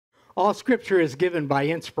All Scripture is given by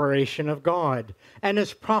inspiration of God and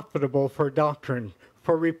is profitable for doctrine,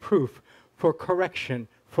 for reproof, for correction,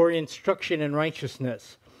 for instruction in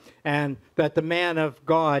righteousness, and that the man of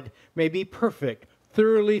God may be perfect,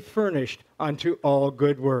 thoroughly furnished unto all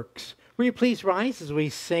good works. Will you please rise as we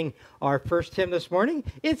sing our first hymn this morning?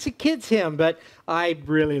 It's a kid's hymn, but I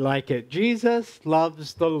really like it. Jesus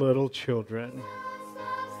loves the little children.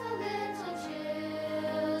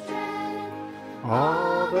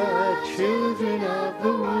 All the children of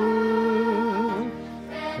the world,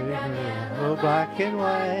 they are black and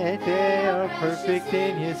white, they are perfect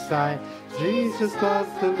in His sight. Jesus loves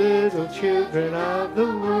the little children of the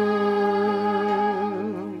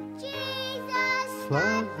world. Jesus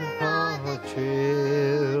loves all the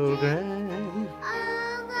children,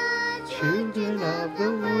 children of the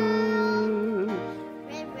world.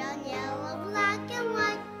 Red, brown, yellow, black and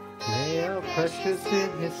white, They are precious in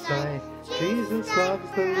His sight. Jesus loves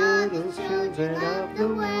the little children of the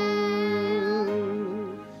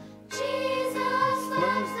world. Jesus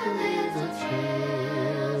loves the little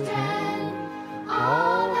children,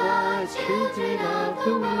 All the children of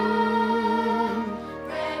the world.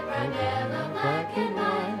 red, brown, yellow, Black and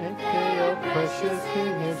white, they are precious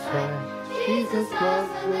in His sight. Jesus loves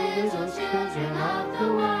the little children of the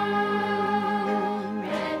world.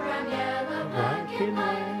 red, brown, yellow, Black and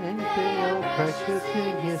white, they are precious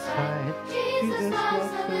in His sight. Jesus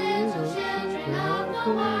loves the little children of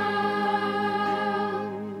the world.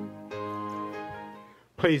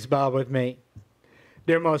 Please bow with me.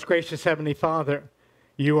 Dear most gracious Heavenly Father,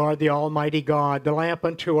 You are the Almighty God, the lamp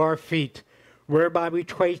unto our feet, whereby we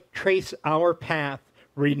trace our path,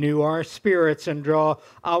 renew our spirits, and draw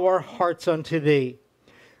our hearts unto Thee.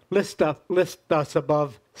 Lift us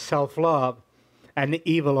above self-love and the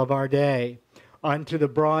evil of our day, unto the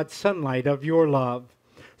broad sunlight of Your love,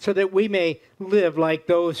 so that we may live like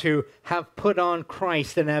those who have put on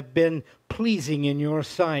Christ and have been pleasing in Your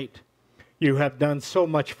sight. You have done so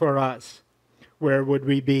much for us. Where would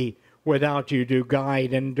we be without You to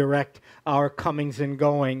guide and direct our comings and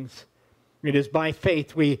goings? It is by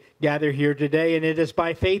faith we gather here today, and it is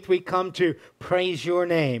by faith we come to praise Your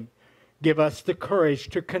name. Give us the courage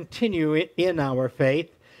to continue in our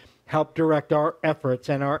faith. Help direct our efforts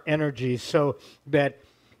and our energies so that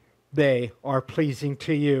they are pleasing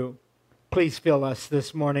to You. Please fill us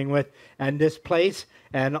this morning with, and this place,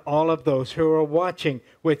 and all of those who are watching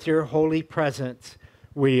with Your holy presence.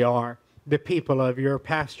 We are the people of Your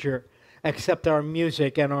pasture. Accept our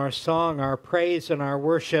music and our song, our praise and our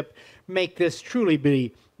worship. Make this truly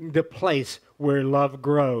be the place where love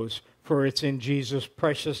grows. For it's in Jesus'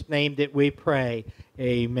 precious name that we pray.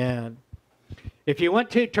 Amen. If you want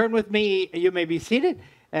to turn with me, you may be seated.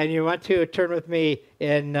 And you want to turn with me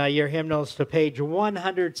in your hymnals to page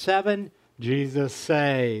 107, Jesus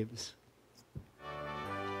Saves.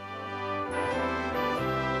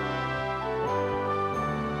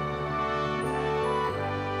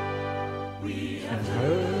 We have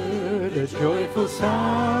heard a joyful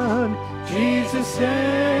sound. Jesus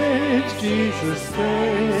saves, Jesus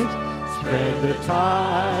saves. Spread the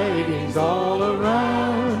tidings all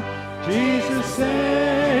around. Jesus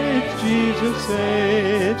saves, Jesus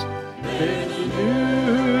saves. Bear the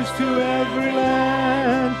news to every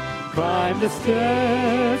land. Climb the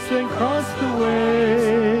steps and cross the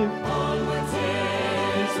wave. onwards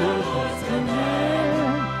is the Jesus Lord's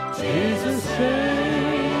command. Jesus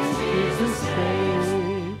saves, Jesus saves.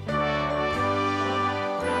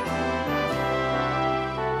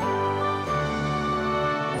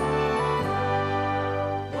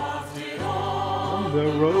 wafted on The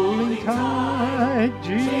rolling tide,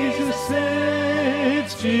 Jesus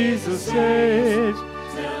saves, Jesus saves.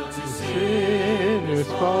 till to Sinners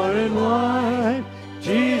far and wide,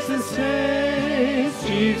 Jesus saves,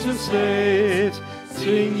 Jesus saves.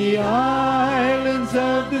 Sing ye islands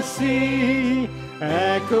of the sea,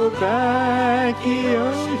 echo back ye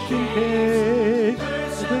ocean gates.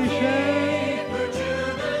 They shake,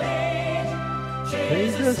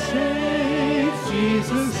 Jesus saves,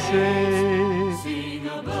 Jesus saves. sing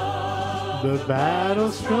above The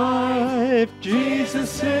battle strife, Jesus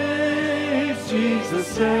saves, Jesus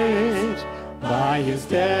saves. By His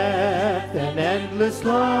death and endless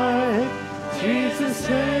life, Jesus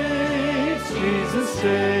saves, Jesus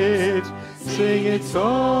saves. Sing it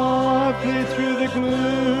softly through the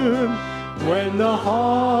gloom, when the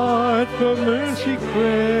heart for mercy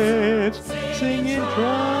craves. Sing in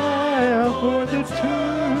triumph for the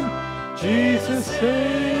tomb, Jesus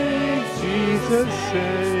saves, Jesus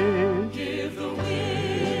saves. give the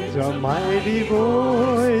wind A mighty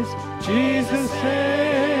voice, Jesus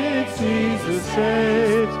saves, Jesus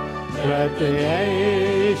saves. Let the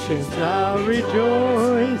nations now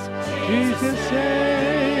rejoice. Jesus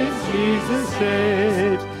saves, Jesus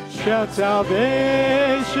saves. Shout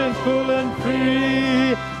salvation full and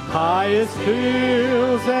free. Highest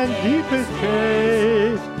hills and deepest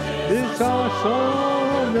caves. This our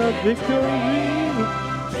song of victory.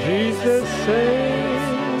 Jesus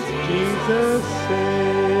saves, Jesus saves.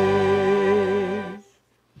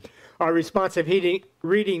 Our responsive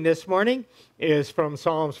reading this morning is from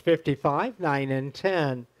Psalms 55, 9 and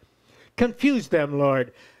 10. Confuse them,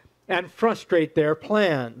 Lord, and frustrate their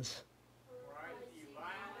plans.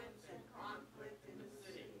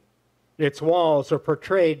 Its walls are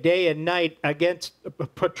patrolled day and night against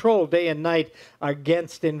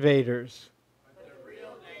invaders. But the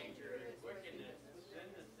real danger is wickedness within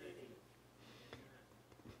the city.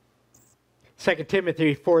 2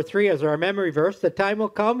 Timothy 4:3 as our memory verse. The time will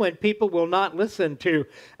come when people will not listen to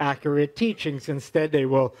accurate teachings. Instead, they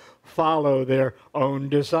will follow their own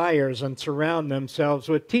desires and surround themselves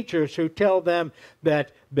with teachers who tell them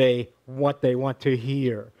that what they want to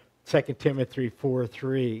hear. 2 Timothy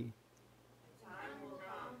 4:3.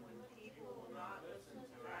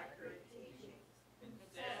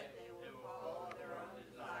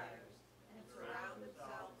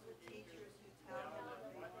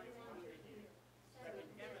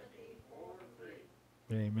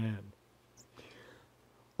 Amen.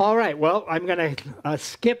 All right, well, I'm going to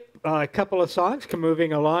skip a couple of songs,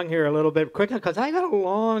 moving along here a little bit quicker, because I got a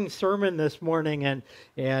long sermon this morning, and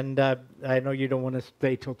I know you don't want to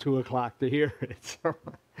stay till 2 o'clock to hear it, so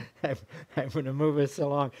I'm going to move us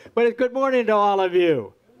along. But good morning to all of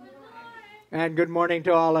you. And good morning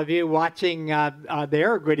to all of you watching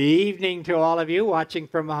there. Good evening to all of you watching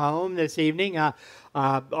from home this evening on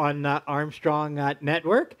Armstrong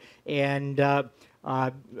Network. And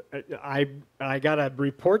I got a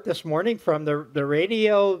report this morning from the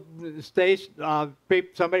radio station.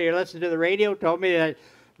 Somebody who listened to the radio told me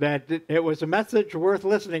that it was a message worth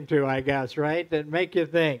listening to, I guess, right? That make you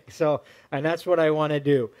think. So, and that's what I want to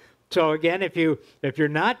do. So again, if you're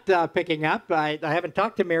not picking up, I haven't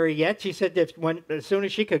talked to Mary yet. She said that as soon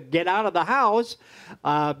as she could get out of the house,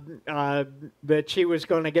 that she was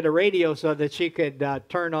going to get a radio so that she could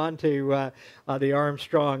turn on to the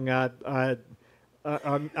Armstrong. The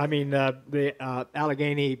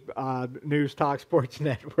Allegheny News Talk Sports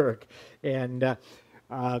Network, and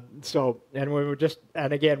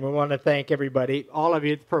again, we want to thank everybody, all of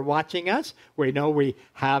you, for watching us. We know we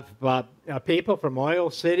have people from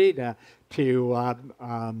Oil City to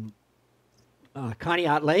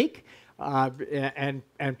Conneaut Lake, and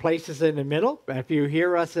places in the middle. If you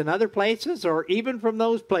hear us in other places, or even from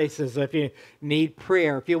those places, if you need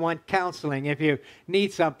prayer, if you want counseling, if you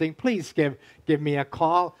need something, please give me a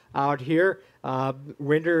call out here.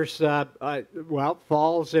 Winter's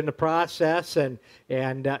fall's in the process, and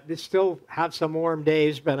still have some warm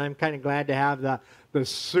days, but I'm kind of glad to have the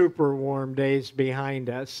super warm days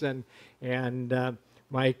behind us, and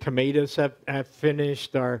my tomatoes have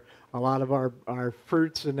finished. A lot of our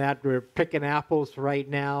fruits and that, we're picking apples right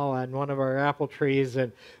now on one of our apple trees,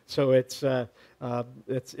 and so it's a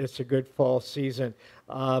good fall season.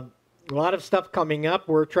 A lot of stuff coming up.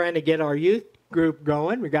 We're trying to get our youth group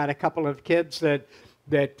going. We got a couple of kids that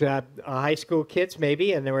high school kids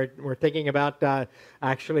maybe, and we're thinking about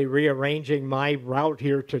actually rearranging my route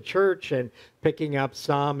here to church and picking up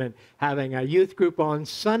some and having a youth group on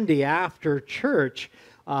Sunday after church.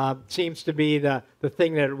 Seems to be the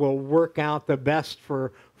thing that will work out the best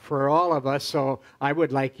for all of us. So I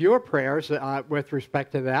would like your prayers with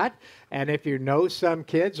respect to that. And if you know some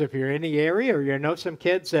kids, if you're in the area, or you know some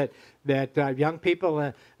kids that young people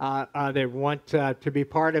that want to be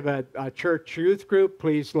part of a church youth group,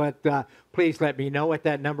 please let me know at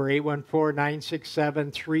that number,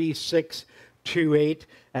 814-967-3628.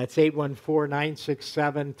 That's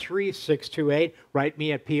 814-967-3628. Write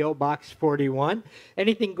me at P.O. Box 41.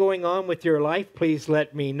 Anything going on with your life, please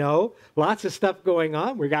let me know. Lots of stuff going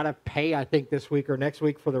on. We got to pay, I think, this week or next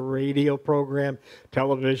week for the radio program,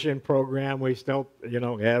 television program. We still,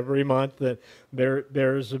 every month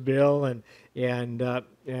there's a bill, and the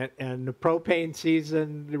propane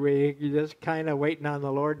season, we just kind of waiting on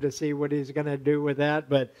the Lord to see what He's going to do with that.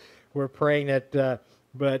 But we're praying that.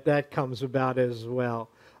 But that comes about as well.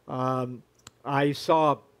 I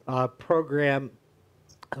saw a program.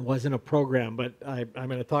 It wasn't a program, but I'm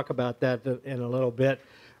going to talk about that in a little bit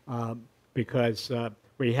because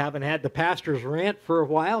we haven't had the pastor's rant for a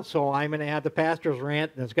while. So I'm going to have the pastor's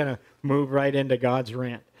rant, and it's going to move right into God's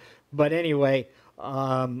rant. But anyway,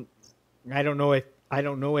 I don't know if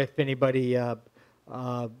anybody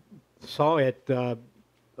saw it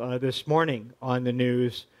this morning on the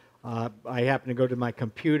news. I happened to go to my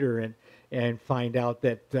computer and find out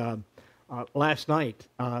that last night,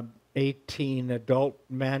 18 adult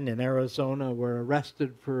men in Arizona were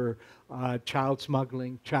arrested for child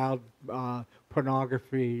smuggling, child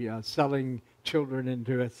pornography, selling children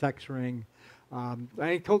into a sex ring.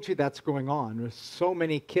 I told you that's going on. There's so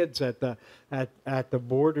many kids at the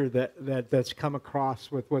border that's come across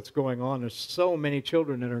with what's going on. There's so many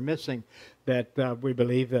children that are missing that we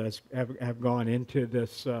believe that have gone into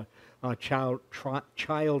this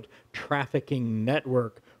child trafficking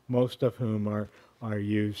network, most of whom are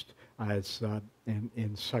used as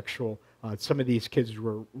in sexual. Some of these kids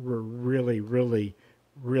were really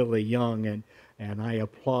young, and I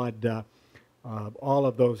applaud all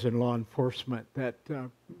of those in law enforcement that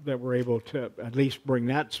were able to at least bring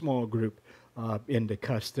that small group into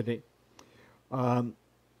custody.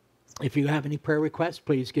 If you have any prayer requests,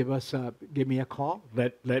 please give me a call.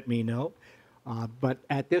 Let me know. But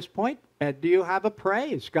at this point, do you have a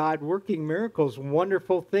praise? God working miracles,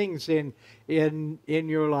 wonderful things in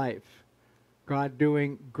your life. God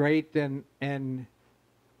doing great and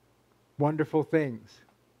wonderful things.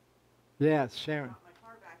 Yes, Sharon.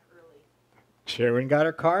 Sharon got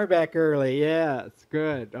her car back early. Yes,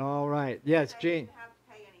 good. All right. Yes, Jean.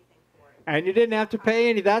 And you didn't have to pay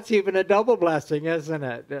any. That's even a double blessing, isn't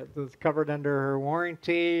it? It was covered under her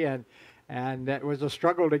warranty, and it was a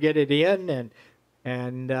struggle to get it in,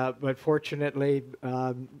 but fortunately,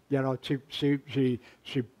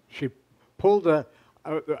 she pulled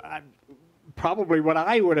probably what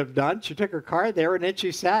I would have done. She took her car there, and then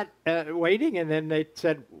she sat waiting, and then they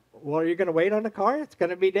said, "Well, are you going to wait on the car? It's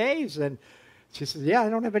going to be days." And she says, "Yeah, I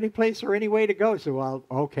don't have any place or any way to go." So, well,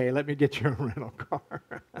 okay, let me get you a rental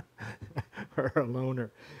car or a loaner.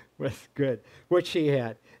 Was good, which she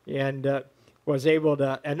had, and was able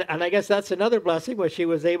to, and I guess that's another blessing, was she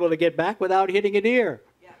was able to get back without hitting a deer.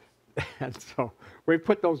 Yeah. And so we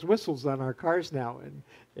put those whistles on our cars now,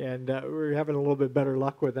 and we're having a little bit better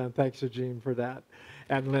luck with them. Thanks to Jean for that,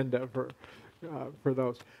 and Linda for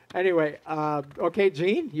those. Anyway, okay,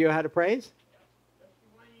 Jean, you had a praise?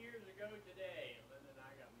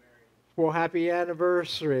 Well, happy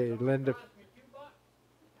anniversary, Linda.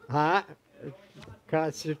 Huh?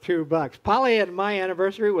 Cost you $2. Polly and my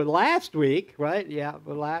anniversary was last week, right? Yeah,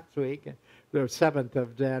 last week, the 7th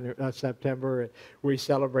of September. We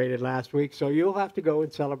celebrated last week, so you'll have to go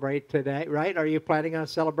and celebrate today, right? Are you planning on a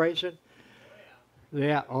celebration?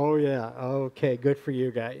 Yeah. Oh, yeah. Okay, good for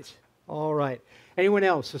you guys. All right. Anyone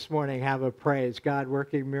else this morning have a praise? God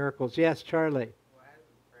working miracles. Yes, Charlie. Well, I have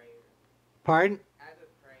a prayer. Pardon? I have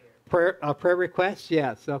a prayer. A prayer request?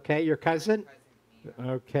 Yes. Okay. Your cousin? Cousin.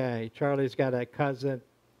 Okay. Charlie's got a cousin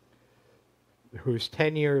who's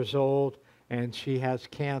 10 years old, and she has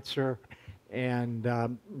cancer. And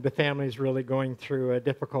the family's really going through a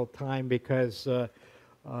difficult time because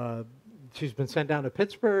she's been sent down to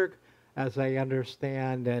Pittsburgh, as I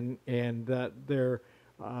understand, and they're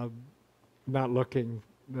not looking.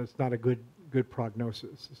 That's not a good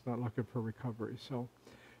prognosis. It's not looking for recovery. So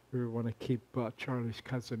we want to keep Charlie's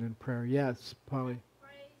cousin in prayer. Yes, Polly.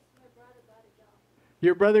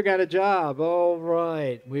 Your brother got a job. All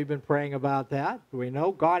right. We've been praying about that. We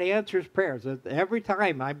know God answers prayers. Every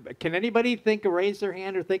time. Can anybody raise their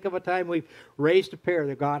hand or think of a time we've raised a prayer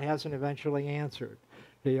that God hasn't eventually answered?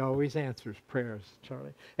 He always answers prayers,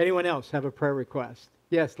 Charlie. Anyone else have a prayer request?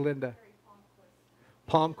 Yes, Linda.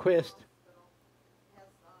 Palmquist. Has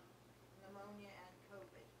pneumonia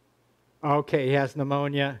and COVID. Okay, he has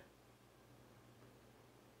pneumonia.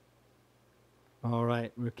 All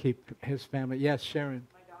right, we'll keep his family. Yes, Sharon.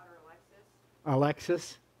 My daughter Alexis.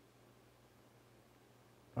 Alexis.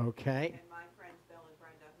 Okay. And my friends Bill and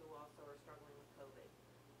Brenda, who also are struggling with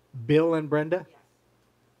COVID. Bill and Brenda? Yes.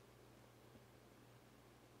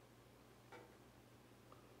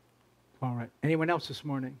 All right. Anyone else this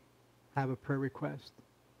morning have a prayer request?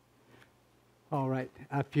 All right.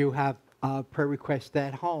 If you have a prayer request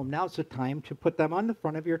at home, now's the time to put them on the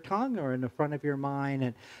front of your tongue or in the front of your mind.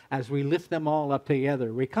 And as we lift them all up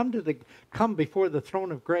together, we come before the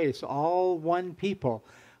throne of grace, all one people,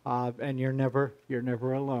 and you're never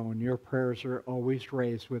alone. Your prayers are always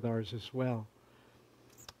raised with ours as well.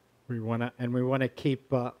 We want to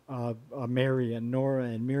keep Mary and Nora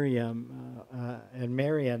and Miriam and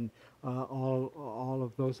Marion, all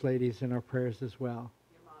of those ladies in our prayers as well.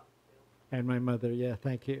 Your mom too. And my mother, yeah,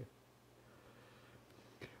 thank you.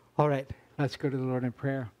 All right, let's go to the Lord in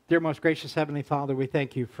prayer. Dear most gracious Heavenly Father, we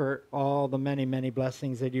thank you for all the many, many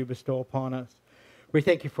blessings that you bestow upon us. We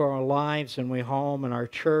thank you for our lives and our home and our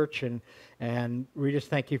church, and we just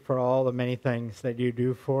thank you for all the many things that you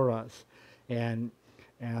do for us. And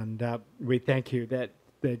we thank you that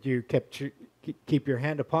that you keep your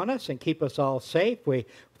hand upon us and keep us all safe. We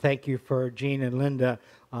thank you for Jean and Linda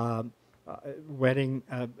wedding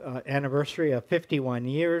anniversary of 51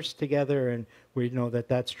 years together, and we know that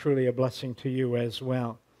that's truly a blessing to you as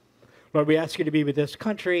well. Lord, we ask you to be with this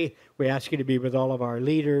country. We ask you to be with all of our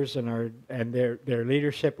leaders and their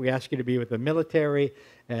leadership. We ask you to be with the military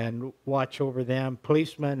and watch over them,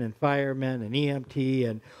 policemen and firemen and EMT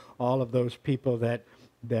and all of those people that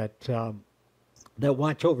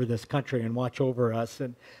watch over this country and watch over us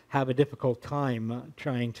and have a difficult time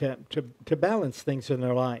trying to balance things in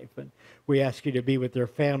their life. And we ask you to be with their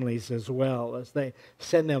families as well as they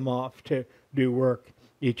send them off to do work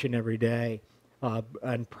each and every day,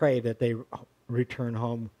 and pray that they return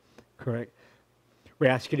home correct. We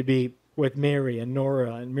ask you to be with Mary and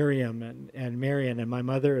Nora and Miriam and Marion and my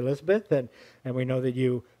mother Elizabeth, and we know that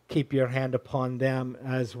you keep your hand upon them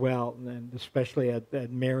as well, and especially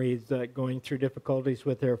at Mary's going through difficulties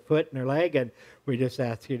with her foot and her leg, and we just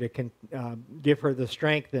ask you to give her the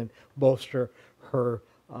strength and bolster her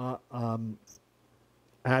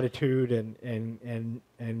attitude and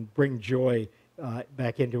bring joy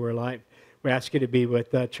back into her life. We ask you to be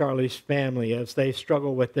with Charlie's family as they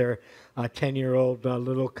struggle with their 10-year-old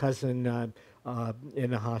little cousin in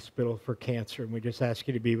the hospital for cancer, and we just ask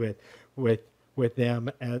you to be with them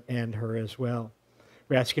and her as well.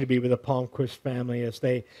 We ask you to be with the Palmquist family as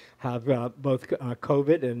they have both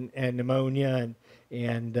COVID and pneumonia,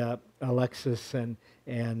 and Alexis and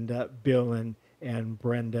Bill and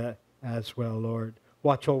Brenda as well, Lord.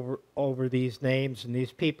 Watch over these names and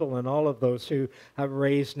these people and all of those who have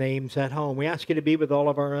raised names at home. We ask you to be with all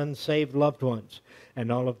of our unsaved loved ones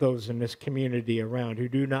and all of those in this community around who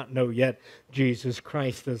do not know yet Jesus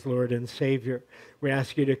Christ as Lord and Savior. We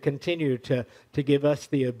ask you to continue to give us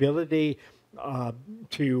the ability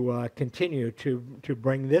to continue to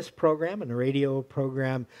bring this program and the radio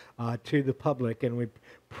program to the public, and we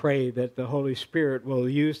pray that the Holy Spirit will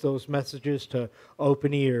use those messages to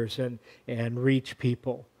open ears and reach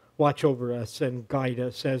people. Watch over us and guide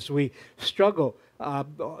us as we struggle,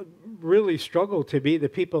 really struggle to be the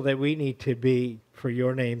people that we need to be for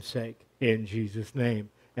your name's sake. In Jesus' name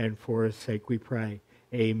and for his sake we pray.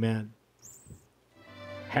 Amen.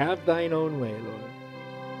 Have thine own way, Lord.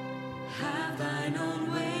 Have thine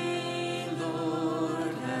own way,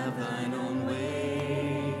 Lord, have thine own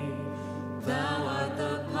way. Thou art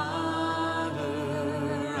the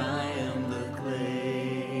potter, I am the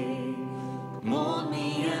clay. Mold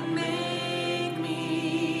me and make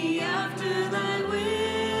me after thy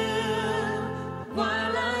will.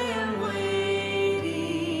 While I am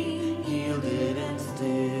waiting, yielded and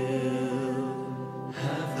still.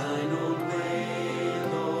 Have thine own way,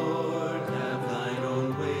 Lord, have thine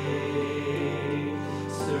own way.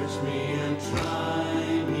 Search me and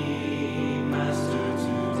try me, Master,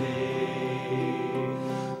 today.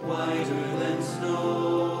 Whiter than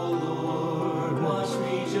snow, Lord, wash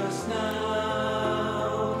me just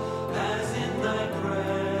now. As in thy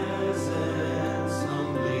presence,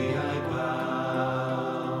 humbly I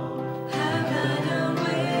bow. Have thine own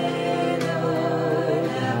way, Lord,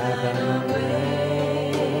 have thine own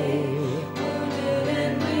way. Wounded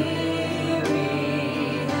and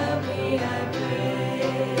weary, help me, I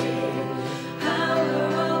pray.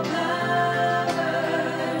 Power, all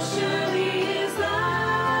power, surely is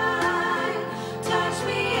thine. Touch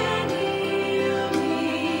me and heal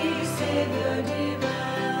me, Savior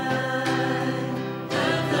divine.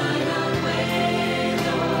 Have thine own way,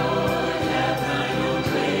 Lord, have thine own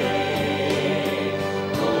way.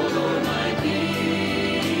 Oh Lord, my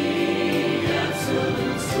being,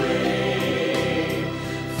 absolute sway.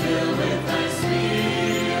 Fill with thy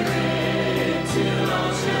spirit till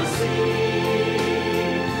all shall see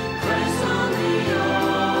Christ only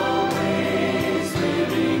always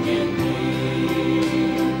living in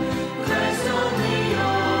me. Christ only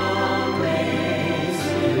always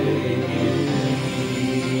living in me.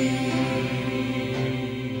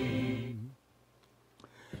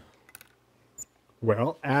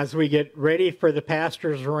 Well, as we get ready for the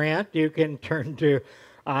pastor's rant, you can turn to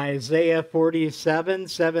Isaiah 47,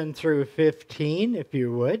 7 through 15, if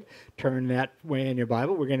you would. Turn that way in your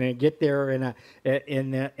Bible. We're going to get there in a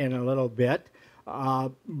little bit.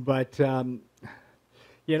 You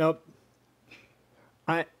know,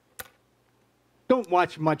 I don't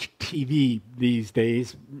watch much TV these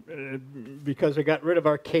days because we got rid of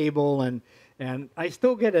our cable, and I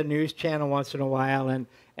still get a news channel once in a while, and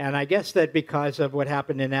I guess that because of what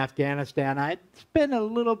happened in Afghanistan, I spend a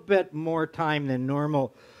little bit more time than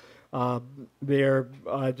normal there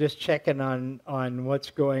just checking on what's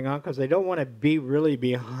going on, because I don't want to be really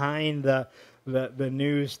behind the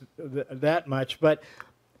news that much. But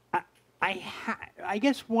I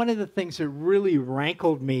guess one of the things that really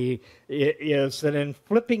rankled me is that in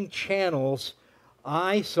flipping channels,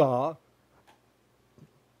 I saw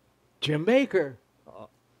Jim Bakker.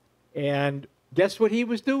 And guess what he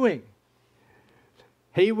was doing?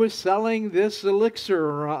 He was selling this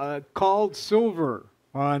elixir called silver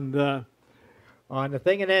on the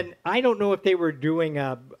thing. And then I don't know if they were doing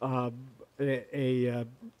a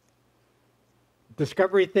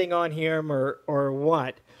discovery thing on him or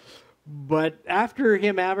what. But after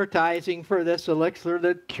him advertising for this elixir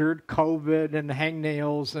that cured COVID and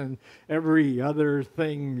hangnails and every other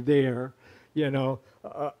thing there, you know,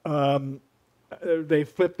 they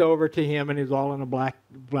flipped over to him, and he's all in a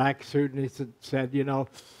black suit, and he said, you know,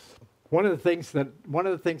 one of the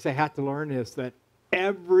things I had to learn is that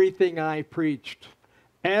everything I preached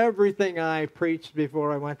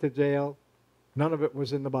before I went to jail, none of it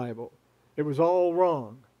was in the Bible. It was all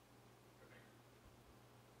wrong.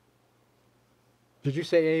 Did you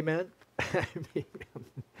say amen? I mean,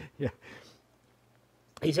 yeah.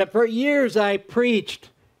 He said, for years I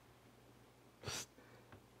preached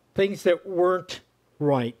things that weren't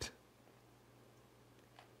right.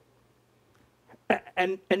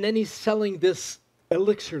 And then he's selling this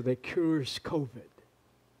elixir that cures COVID.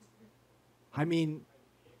 I mean,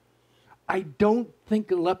 I don't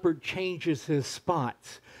think a leopard changes his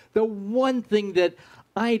spots. The one thing that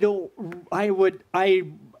I don't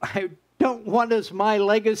want as my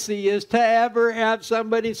legacy is to ever have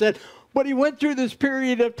somebody said, but he went through this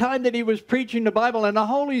period of time that he was preaching the Bible, and the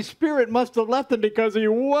Holy Spirit must have left him because he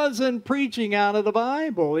wasn't preaching out of the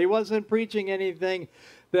Bible. He wasn't preaching anything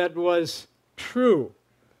that was true.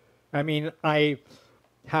 I mean, I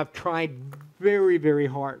have tried very, very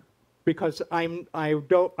hard because I'm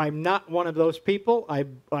not one of those people.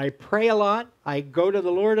 I pray a lot. I go to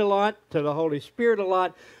the Lord a lot, to the Holy Spirit a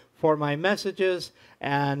lot for my messages,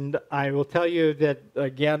 and I will tell you that,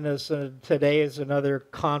 again, today is another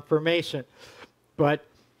confirmation. But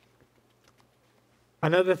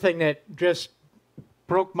another thing that just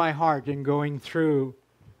broke my heart in going through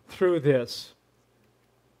this,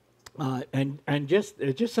 and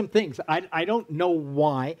just some things. I don't know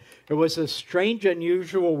why. It was a strange,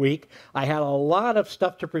 unusual week. I had a lot of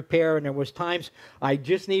stuff to prepare, and there was times I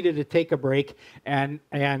just needed to take a break, and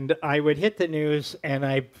I would hit the news, and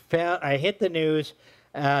I hit the news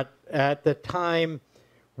at the time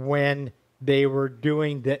when they were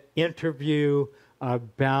doing the interview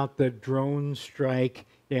about the drone strike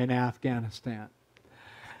in Afghanistan.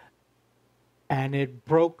 And it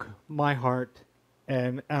broke my heart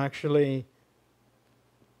and actually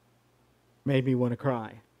made me want to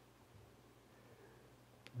cry.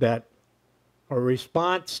 That a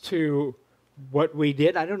response to what we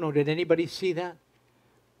did, I don't know, did anybody see that?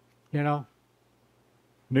 You know,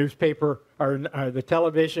 newspaper or the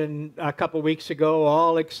television a couple weeks ago,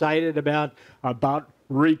 all excited about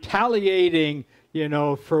retaliating, you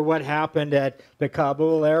know, for what happened at the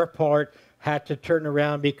Kabul airport. Had to turn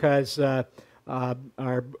around because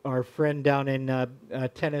our friend down in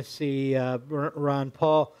Tennessee, Ron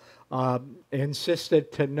Paul,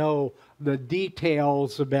 insisted to know the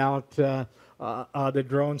details about the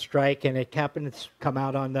drone strike, and it happened to come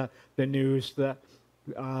out on the news.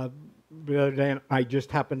 Then I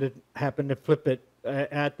just happened to flip it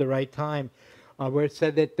at the right time, where it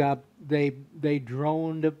said that they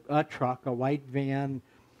droned a truck, a white van,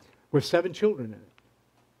 with 7 children in it.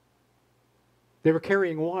 They were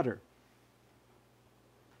carrying water.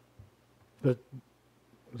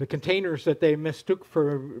 The containers that they mistook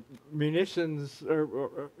for munitions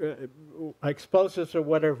or explosives or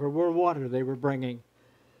whatever were water they were bringing.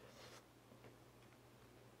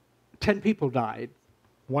 10 people died.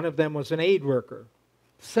 One of them was an aid worker.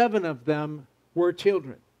 7 of them were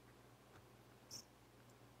children.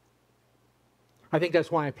 I think that's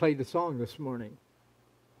why I played the song this morning.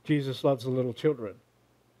 Jesus loves the little children.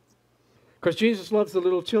 Because Jesus loves the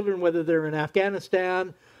little children whether they're in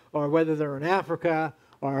Afghanistan or whether they're in Africa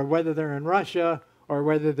or whether they're in Russia or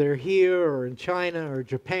whether they're here or in China or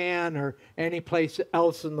Japan or any place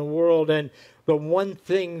else in the world. And the one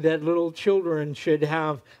thing that little children should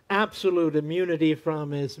have absolute immunity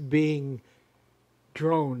from is being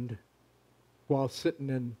droned while sitting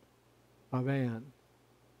in a van.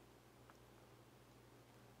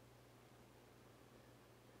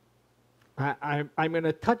 I'm going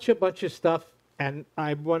to touch a bunch of stuff, and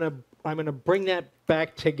I'm going to bring that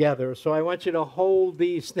back together. So I want you to hold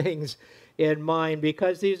these things in mind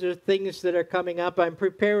because these are things that are coming up. I'm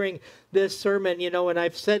preparing this sermon, you know, and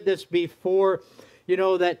I've said this before, you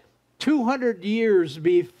know, that 200 years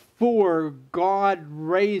before God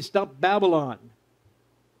raised up Babylon,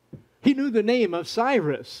 he knew the name of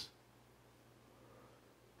Cyrus.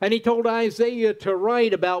 And he told Isaiah to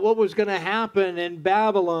write about what was going to happen in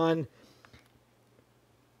Babylon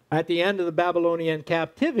at the end of the Babylonian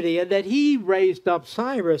captivity, and that he raised up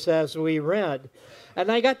Cyrus, as we read.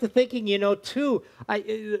 And I got to thinking, too, I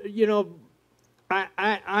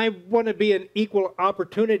want to be an equal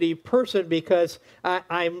opportunity person, because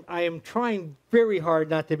I am trying very hard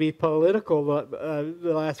not to be political the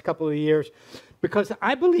last couple of years, because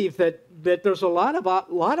I believe that there's a lot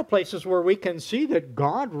of places where we can see that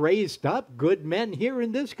God raised up good men here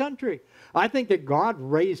in this country. I think that God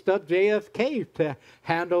raised up JFK to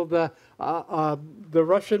handle the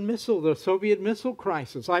Russian missile, the Soviet missile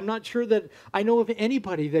crisis. I'm not sure that I know of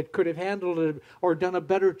anybody that could have handled it or done a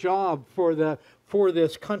better job for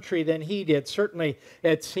this country than he did. Certainly,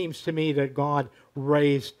 it seems to me that God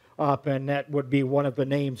raised up, and that would be one of the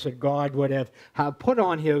names that God would have put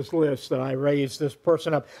on his list, that I raised this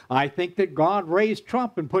person up. I think that God raised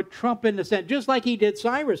Trump and put Trump in the center, just like he did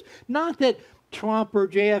Cyrus. Not that Trump or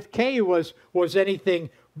JFK was anything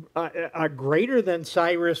greater than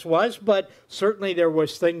Cyrus was, but certainly there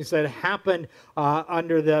was things that happened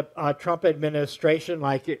under the Trump administration,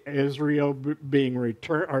 like Israel being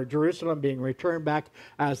returned, or Jerusalem being returned back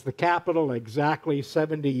as the capital, exactly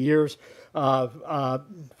 70 years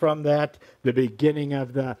from that, the beginning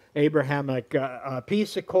of the Abrahamic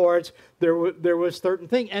peace accords. There was certain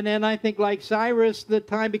things, and then I think like Cyrus, the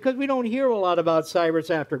time, because we don't hear a lot about Cyrus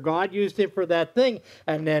after God used him for that thing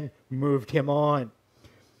and then moved him on.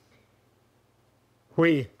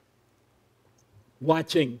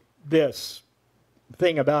 Watching this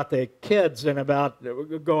thing about the kids and about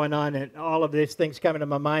going on and all of these things coming to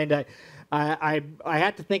my mind, I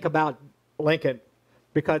had to think about Lincoln,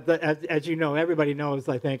 because as you know, everybody knows,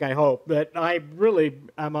 I hope, that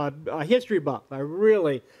I'm a history buff. I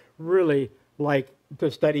really like to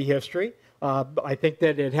study history. I think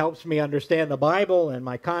that it helps me understand the Bible and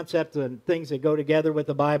my concepts and things that go together with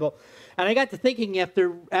the Bible. And I got to thinking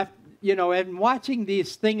after and watching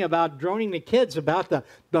this thing about droning the kids, about the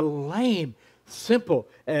lame, simple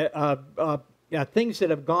things that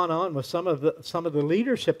have gone on with some of the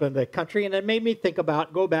leadership in the country, and it made me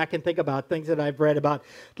go back and think about things that I've read about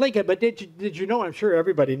Lincoln. But did you know? I'm sure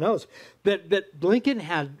everybody knows that Lincoln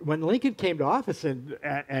when Lincoln came to office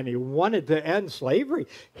and he wanted to end slavery,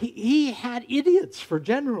 he had idiots for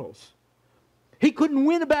generals. He couldn't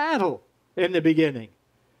win a battle in the beginning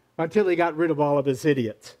until he got rid of all of his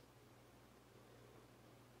idiots.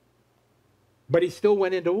 But he still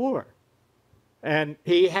went into war. And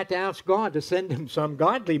he had to ask God to send him some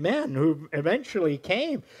godly men who eventually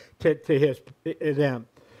came to them.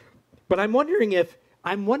 But I'm wondering if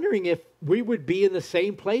we would be in the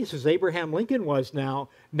same place as Abraham Lincoln was now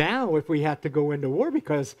if we had to go into war,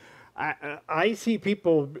 because I see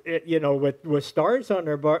people, with stars on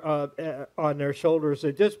their shoulders,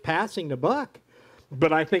 they're just passing the buck.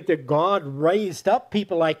 But I think that God raised up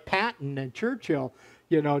people like Patton and Churchill,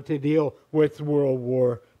 to deal with World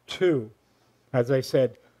War II. As I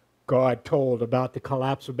said, God told about the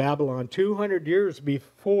collapse of Babylon 200 years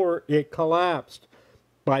before it collapsed.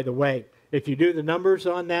 By the way, if you do the numbers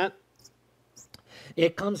on that,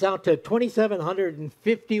 it comes out to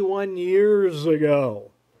 2,751 years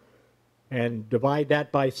ago. And divide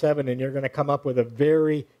that by 7, and you're going to come up with a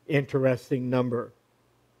very interesting number.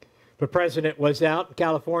 The president was out in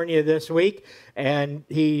California this week, and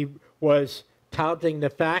he was touting the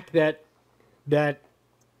fact that the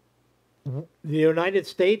United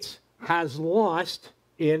States has lost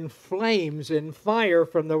in flames, in fire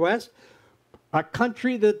from the West. A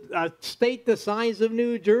state the size of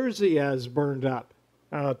New Jersey has burned up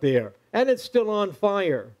out there, and it's still on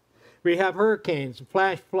fire. We have hurricanes,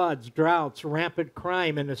 flash floods, droughts, rampant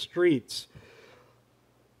crime in the streets,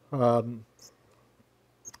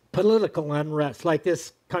 political unrest like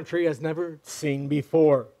this country has never seen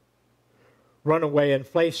before. Runaway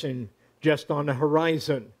inflation just on the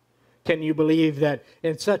horizon. Can you believe that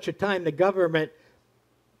in such a time the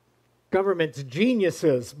government's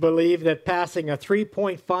geniuses believe that passing a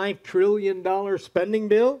 $3.5 trillion spending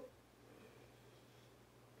bill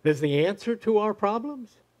is the answer to our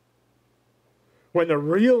problems? When the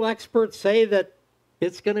real experts say that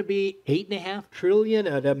it's going to be $8.5 trillion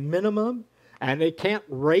at a minimum, and they can't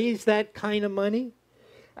raise that kind of money?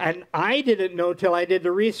 And I didn't know till I did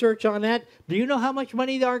the research on that. Do you know how much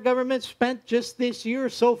money our government spent just this year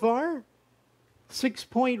so far?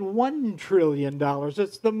 $6.1 trillion.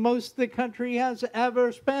 It's the most the country has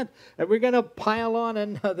ever spent. And we're going to pile on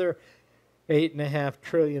another $8.5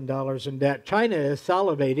 trillion in debt. China is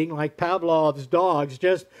salivating like Pavlov's dogs,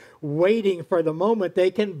 just waiting for the moment they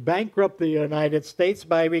can bankrupt the United States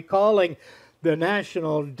by recalling the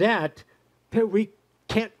national debt that we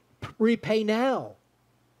can't repay now.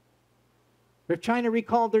 If China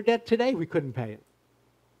recalled their debt today, we couldn't pay it.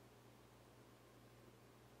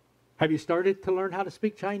 Have you started to learn how to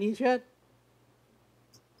speak Chinese yet?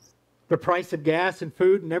 The price of gas and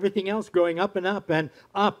food and everything else going up and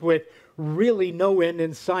up with really no end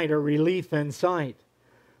in sight or relief in sight.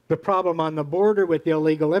 The problem on the border with the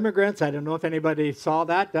illegal immigrants, I don't know if anybody saw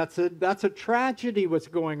that. That's a tragedy what's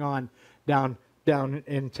going on down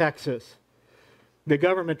in Texas. The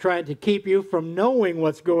government tried to keep you from knowing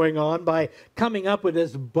what's going on by coming up with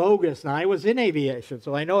this bogus. Now, I was in aviation,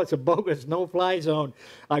 so I know it's a bogus no-fly zone.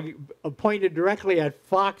 I pointed directly at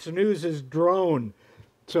Fox News' drone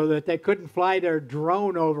so that they couldn't fly their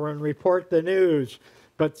drone over and report the news.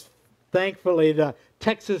 But thankfully, the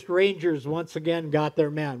Texas Rangers once again got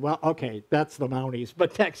their man. Well, okay, that's the Mounties,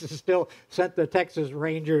 but Texas still sent the Texas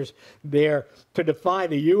Rangers there to defy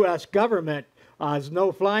the U.S. government as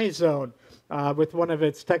no-fly zone. With one of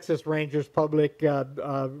its Texas Rangers public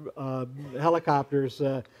helicopters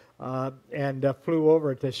and flew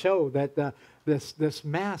over to show that this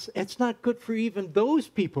mass, it's not good for even those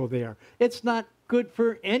people there. It's not good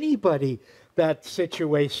for anybody, that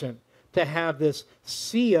situation, to have this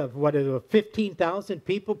sea of, 15,000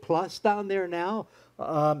 people plus down there now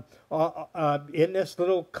in this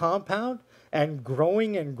little compound and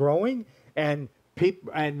growing, and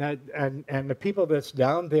people and the people that's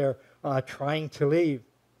down there trying to leave.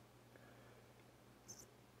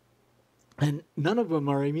 And none of them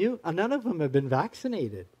are immune. None of them have been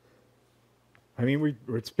vaccinated. I mean,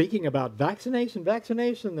 we're speaking about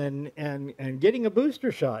vaccination and getting a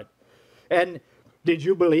booster shot. And did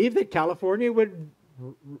you believe that California would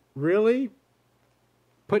really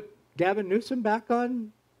put Gavin Newsom back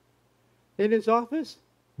on in his office?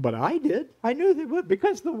 But I did. I knew they would,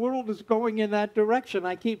 because the world is going in that direction.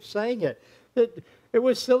 I keep saying it. It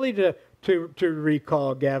was silly to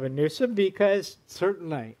recall Gavin Newsom, because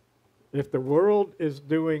certainly if the world is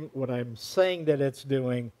doing what I'm saying that it's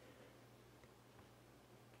doing,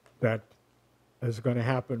 that is going to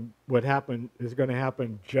happen. What happened is going to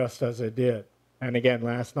happen just as it did. And again,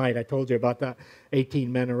 last night I told you about the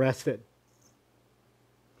 18 men arrested.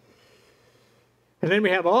 And then we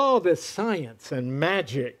have all this science and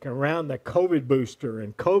magic around the COVID booster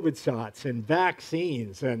and COVID shots and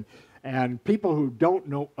vaccines and people who don't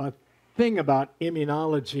know a thing about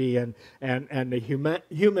immunology and the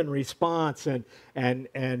human response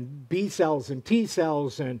and B cells and T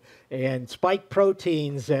cells and spike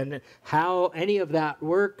proteins and how any of that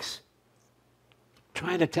works.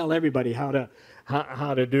 Trying to tell everybody how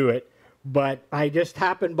to do it, but I just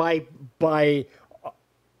happened by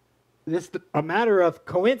this, a matter of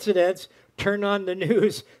coincidence, turn on the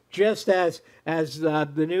news just as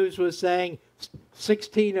the news was saying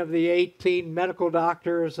 16 of the 18 medical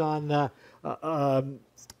doctors on the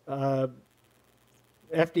FDA,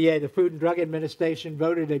 the Food and Drug Administration,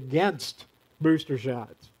 voted against booster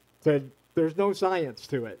shots. Said there's no science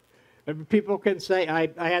to it. And people can say, I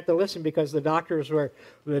had to listen because the doctors were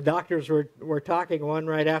talking one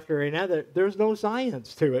right after another. There's no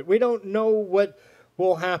science to it. We don't know what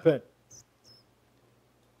will happen.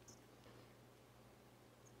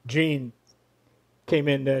 Gene came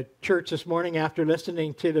into church this morning after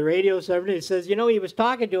listening to the radio service. He says, he was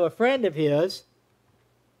talking to a friend of his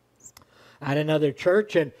at another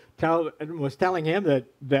church and was telling him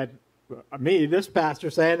that this pastor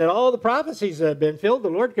saying that all the prophecies have been filled, the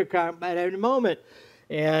Lord could come at any moment.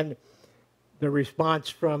 And the response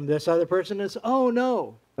from this other person is, oh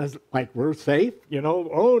no. That's like, we're safe,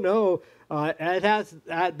 oh no. It has,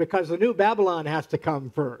 because the new Babylon has to come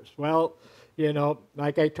first. Well,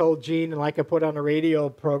 like I told Gene and like I put on a radio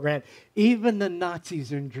program, even the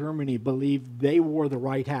Nazis in Germany believed they wore the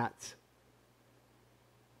right hats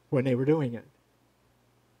when they were doing it.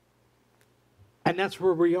 And that's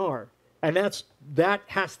where we are. And that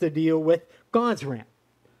has to deal with God's rant.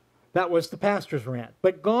 That was the pastor's rant.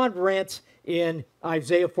 But God rants in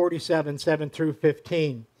Isaiah 47, 7 through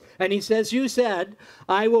 15. And he says, you said,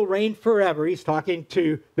 I will reign forever. He's talking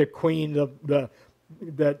to the queen, the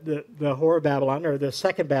whore Babylon, or the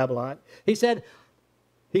second Babylon. He said,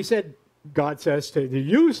 God says to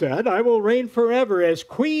you said, I will reign forever as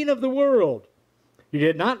queen of the world. You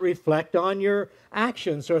did not reflect on your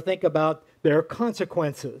actions or think about their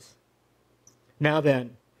consequences. Now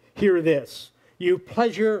then, hear this, you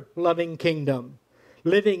pleasure-loving kingdom,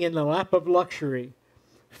 living in the lap of luxury,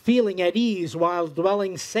 feeling at ease while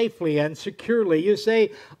dwelling safely and securely. You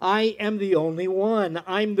say, I am the only one.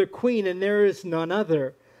 I'm the queen and there is none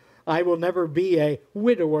other. I will never be a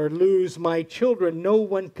widow or lose my children. No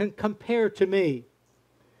one can compare to me.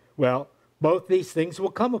 Well, both these things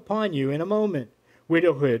will come upon you in a moment.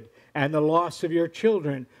 widowhood, and the loss of your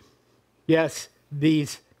children. Yes,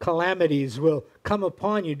 these calamities will come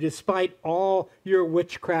upon you despite all your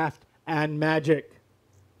witchcraft and magic.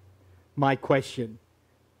 My question,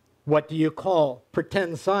 what do you call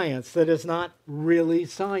pretend science that is not really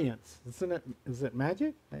science? Is it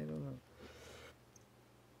magic? I don't know.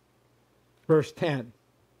 Verse 10,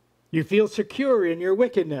 you feel secure in your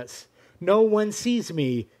wickedness. No one sees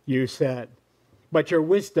me, you said. But your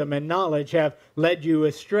wisdom and knowledge have led you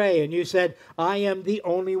astray. And you said, I am the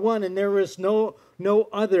only one, and there is no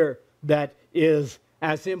other that is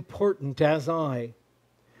as important as I.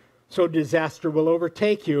 So disaster will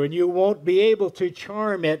overtake you, and you won't be able to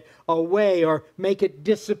charm it away or make it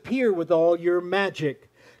disappear with all your magic.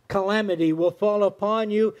 Calamity will fall upon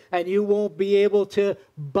you, and you won't be able to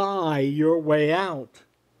buy your way out.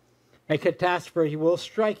 A catastrophe will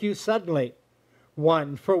strike you suddenly,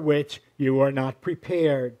 one for which you are not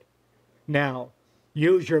prepared. Now,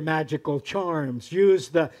 use your magical charms. Use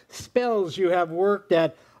the spells you have worked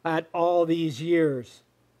at all these years.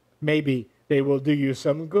 Maybe they will do you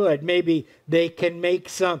some good. Maybe they can make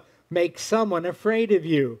someone afraid of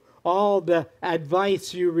you. All the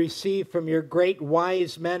advice you receive from your great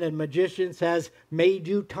wise men and magicians has made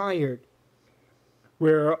you tired.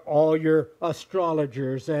 Where are all your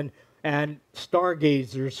astrologers and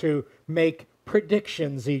stargazers who make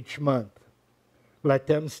predictions each month? Let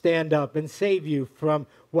them stand up and save you from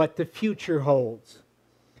what the future holds.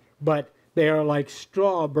 But they are like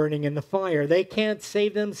straw burning in the fire. They can't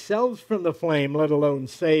save themselves from the flame, let alone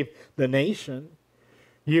save the nation.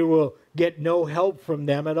 You will get no help from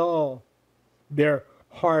them at all. Their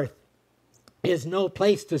hearth is no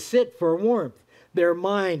place to sit for warmth. Their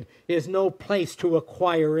mind is no place to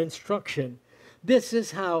acquire instruction. This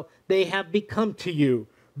is how they have become to you,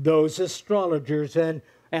 those astrologers and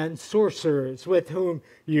sorcerers with whom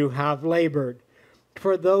you have labored.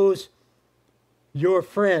 For those, your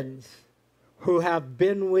friends, who have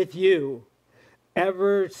been with you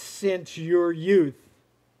ever since your youth,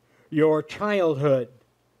 your childhood,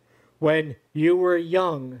 when you were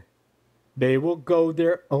young, they will go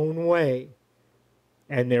their own way,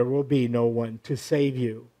 and there will be no one to save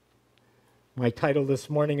you. My title this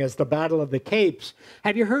morning is The Battle of the Capes.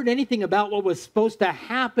 Have you heard anything about what was supposed to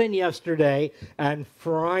happen yesterday and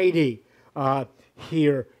Friday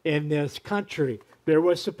here in this country? There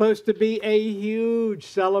was supposed to be a huge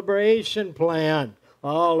celebration planned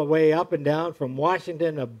all the way up and down from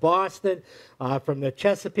Washington to Boston, from the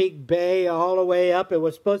Chesapeake Bay all the way up. It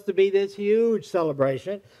was supposed to be this huge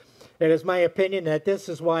celebration. It is my opinion that this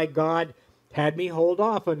is why God had me hold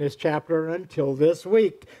off on this chapter until this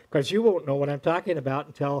week, because you won't know what I'm talking about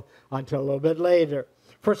until a little bit later.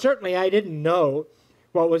 For certainly I didn't know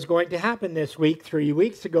what was going to happen this week 3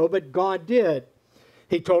 weeks ago, but God did.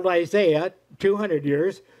 He told Isaiah 200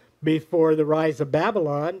 years before the rise of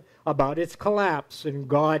Babylon about its collapse, and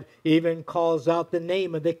God even calls out the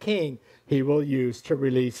name of the king he will use to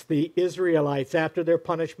release the Israelites after their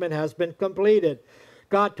punishment has been completed.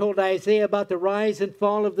 God told Isaiah about the rise and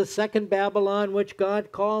fall of the second Babylon, which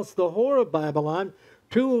God calls the whore of Babylon,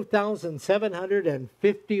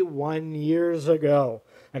 2,751 years ago.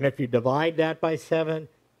 And if you divide that by 7,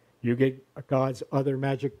 you get God's other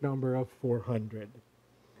magic number of 400.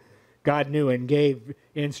 God knew and gave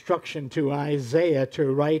instruction to Isaiah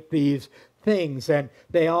to write these things, and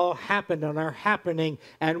they all happened and are happening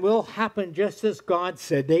and will happen just as God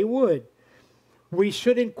said they would. We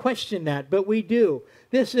shouldn't question that, but we do.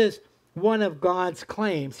 This is one of God's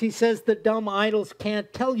claims. He says the dumb idols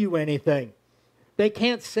can't tell you anything. They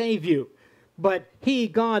can't save you. But He,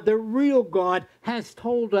 God, the real God, has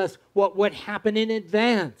told us what would happen in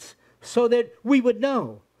advance so that we would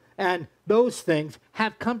know. And those things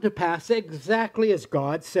have come to pass exactly as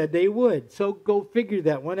God said they would. So go figure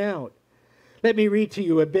that one out. Let me read to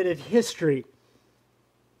you a bit of history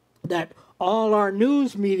that all our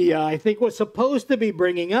news media, I think, was supposed to be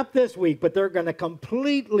bringing up this week, but they're going to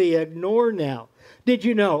completely ignore now. Did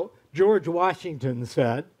you know, George Washington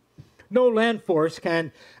said, no land force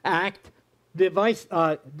can act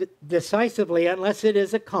decisively unless it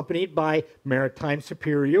is accompanied by maritime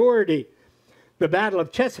superiority. The Battle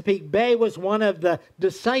of Chesapeake Bay was one of the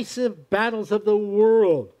decisive battles of the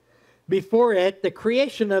world. Before it, the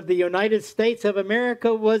creation of the United States of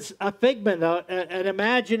America was a figment, an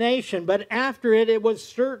imagination. But after it, it was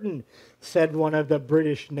certain, said one of the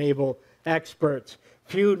British naval experts.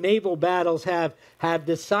 Few naval battles have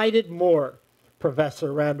decided more,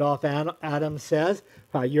 Professor Randolph Adams says,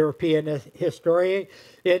 a European historian.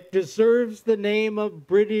 It deserves the name of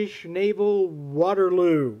British Naval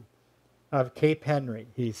Waterloo of Cape Henry,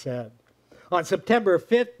 he said. On September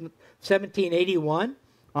 5th, 1781,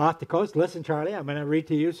 off the coast. Listen, Charlie, I'm going to read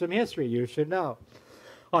to you some history you should know.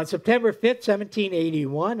 On September 5th,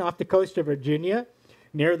 1781, off the coast of Virginia,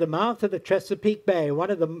 near the mouth of the Chesapeake Bay, one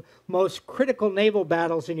of the most critical naval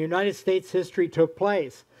battles in United States history took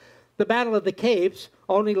place. The Battle of the Capes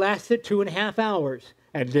only lasted 2.5 hours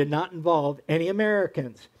and did not involve any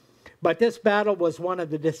Americans. But this battle was one of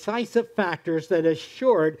the decisive factors that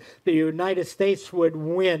assured the United States would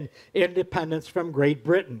win independence from Great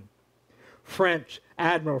Britain. French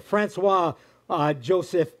Admiral Francois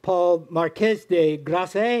Joseph Paul Marquis de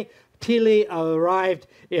Grasse Tilly arrived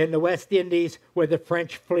in the West Indies with a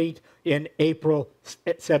French fleet in April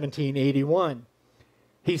 1781.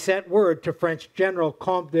 He sent word to French General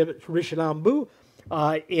Comte de Richelieu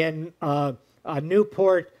in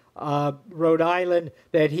Newport, Rhode Island,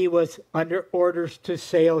 that he was under orders to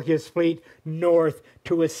sail his fleet north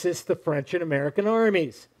to assist the French and American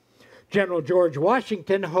armies. General George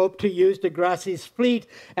Washington hoped to use de Grasse's fleet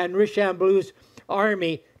and Richelieu's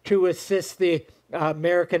army to assist the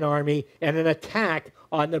American army in an attack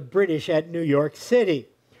on the British at New York City.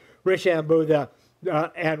 Richelieu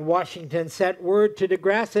and Washington sent word to de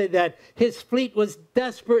Grasse that his fleet was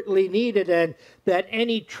desperately needed and that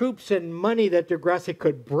any troops and money that de Grasse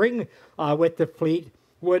could bring with the fleet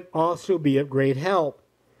would also be of great help.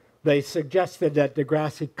 They suggested that de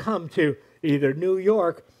Grasse come to either New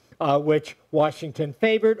York, which Washington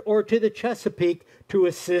favored, or to the Chesapeake to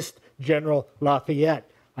assist General Lafayette.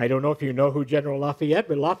 I don't know if you know who General Lafayette,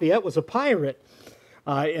 but Lafayette was a pirate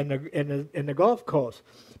in the Gulf Coast.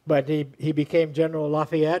 But he became General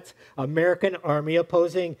Lafayette's American army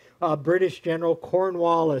opposing British General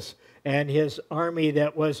Cornwallis and his army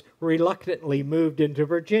that was reluctantly moved into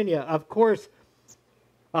Virginia. Of course,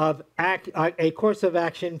 a course of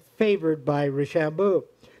action favored by Richelieu.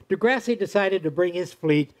 De Grasse decided to bring his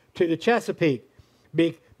fleet to the Chesapeake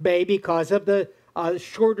Bay because of the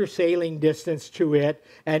shorter sailing distance to it,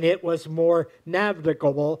 and it was more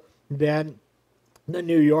navigable than the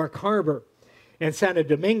New York harbor. In Santo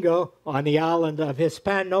Domingo, on the island of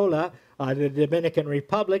Hispaniola, the Dominican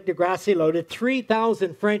Republic, de Grasse loaded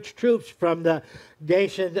 3,000 French troops from the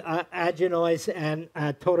Dacian, Agenois, and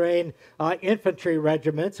Touraine infantry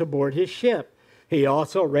regiments aboard his ship. He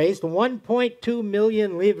also raised 1.2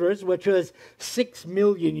 million livres, which was $6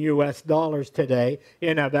 million US today,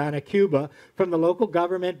 in Havana, Cuba, from the local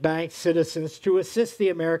government, banks, citizens to assist the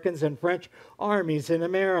Americans and French armies in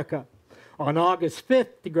America. On August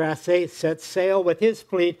 5th, de Grasse set sail with his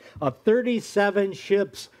fleet of 37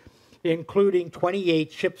 ships, including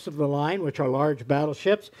 28 ships of the line, which are large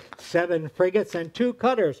battleships, 7 frigates, and 2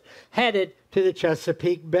 cutters, headed to the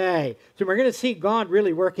Chesapeake Bay. So we're going to see God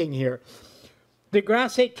really working here. De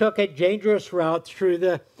Grasse took a dangerous route through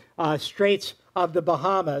the Straits of the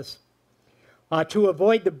Bahamas to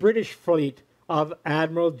avoid the British fleet of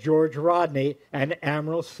Admiral George Rodney and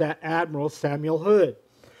Admiral Samuel Hood,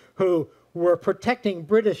 who were protecting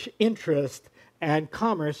British interest and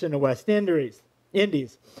commerce in the West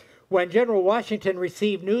Indies. When General Washington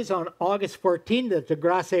received news on August 14 that de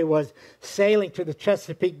Grasse was sailing to the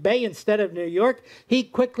Chesapeake Bay instead of New York, he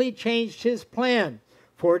quickly changed his plan.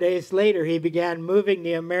 4 days later, he began moving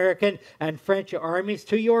the American and French armies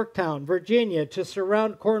to Yorktown, Virginia, to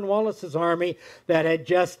surround Cornwallis's army that had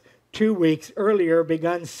just 2 weeks earlier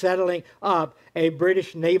begun settling up a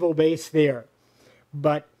British naval base there.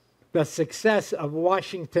 But the success of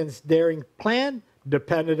Washington's daring plan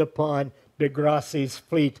depended upon de Grasse's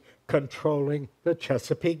fleet controlling the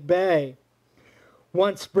Chesapeake Bay.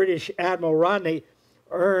 Once British Admiral Rodney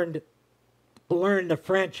learned the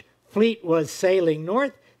French fleet was sailing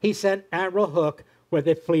north, he sent Admiral Hook with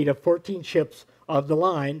a fleet of 14 ships of the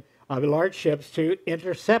line, of large ships, to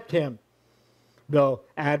intercept him. Though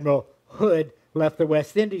Admiral Hood left the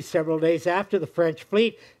West Indies several days after the French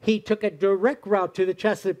fleet, he took a direct route to the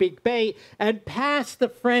Chesapeake Bay and passed the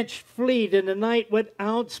French fleet in the night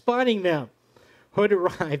without spotting them. Hood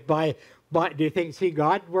arrived by do you think see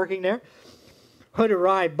God working there? Hood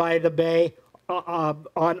arrived by the bay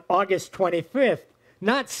on August 25th.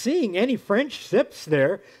 Not seeing any French ships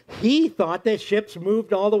there, he thought the ships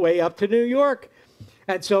moved all the way up to New York.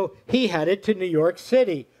 And so he headed to New York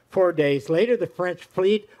City. 4 days later, the French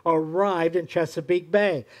fleet arrived in Chesapeake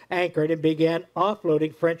Bay, anchored, and began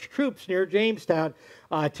offloading French troops near Jamestown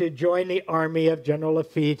to join the army of General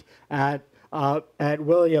Lafayette at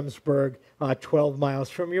Williamsburg, 12 miles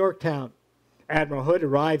from Yorktown. Admiral Hood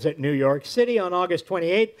arrives at New York City on August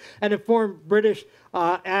 28th and informed British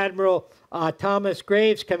Admiral Thomas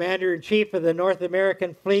Graves, Commander-in-Chief of the North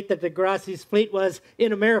American Fleet, that de Grasse's fleet was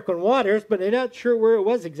in American waters, but they're not sure where it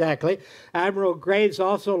was exactly. Admiral Graves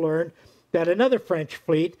also learned that another French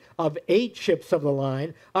fleet of 8 ships of the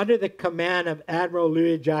line, under the command of Admiral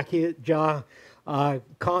Louis-Jacques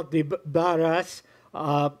Comte de Barras,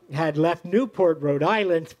 had left Newport, Rhode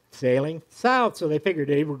Island, sailing south. So they figured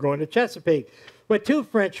they were going to Chesapeake. With 2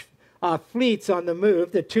 French fleets on the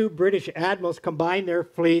move, the 2 British admirals combined their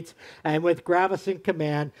fleets and, with Gravis in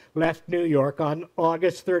command, left New York on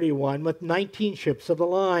August 31 with 19 ships of the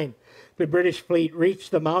line. The British fleet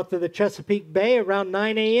reached the mouth of the Chesapeake Bay around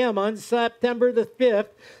 9 a.m. on September the 5th,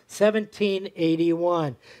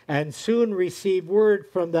 1781, and soon received word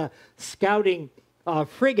from the scouting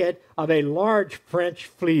frigate of a large French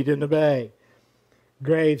fleet in the bay.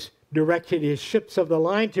 Graves directed his ships of the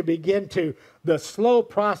line to begin the slow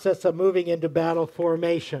process of moving into battle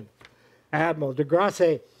formation. Admiral de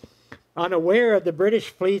Grasse, unaware of the British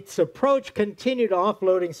fleet's approach, continued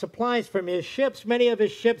offloading supplies from his ships. Many of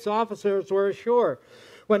his ship's officers were ashore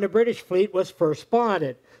when the British fleet was first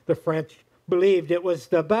spotted. The French believed it was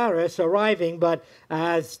the Barras arriving, but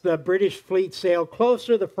as the British fleet sailed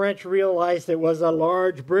closer, the French realized it was a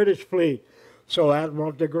large British fleet. So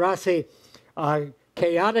Admiral de Grasse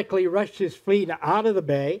chaotically rushed his fleet out of the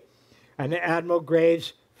bay, and Admiral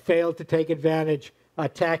Graves failed to take advantage,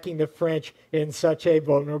 attacking the French in such a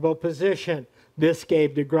vulnerable position. This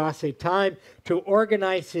gave de Grasse time to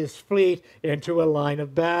organize his fleet into a line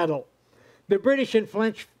of battle. The British and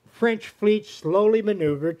French fleets slowly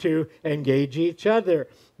maneuvered to engage each other.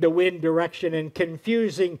 The wind direction and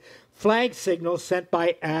confusing flag signals sent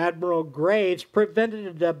by Admiral Graves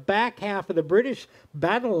prevented the back half of the British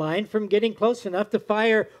battle line from getting close enough to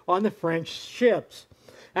fire on the French ships.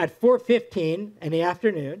 At 4:15 in the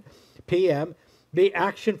afternoon, p.m., the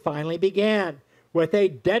action finally began, with a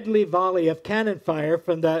deadly volley of cannon fire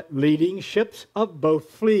from the leading ships of both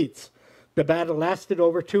fleets. The battle lasted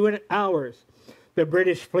over 2 hours. The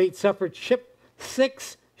British fleet suffered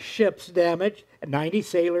 6 ships damaged, 90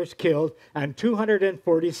 sailors killed, and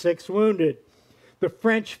 246 wounded. The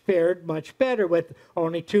French fared much better, with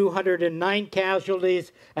only 209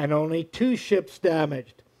 casualties and only 2 ships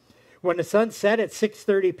damaged. When the sun set at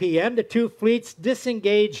 6:30 p.m., the 2 fleets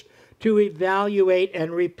disengaged to evaluate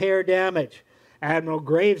and repair damage. Admiral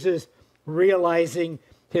Graves, realizing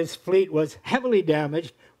his fleet was heavily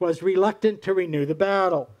damaged, was reluctant to renew the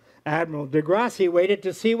battle. Admiral de Grasse waited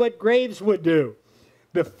to see what Graves would do.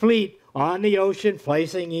 The fleet on the ocean,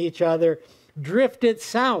 facing each other, drifted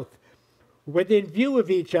south within view of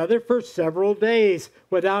each other for several days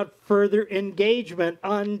without further engagement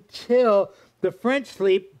until the French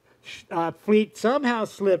fleet somehow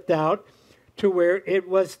slipped out to where it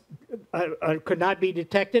was could not be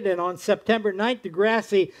detected, and on September 9th, de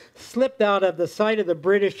Grasse slipped out of the sight of the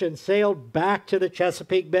British and sailed back to the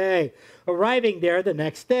Chesapeake Bay, arriving there the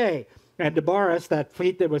next day. And de Barras, that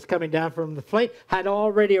fleet that was coming down from the fleet, had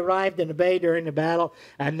already arrived in the bay during the battle,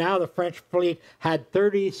 and now the French fleet had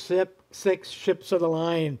 36 ships of the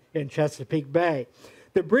line in Chesapeake Bay.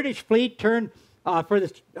 The British fleet turned for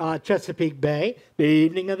the Chesapeake Bay the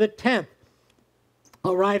evening of the 10th,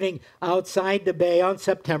 arriving outside the bay on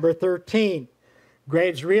September 13.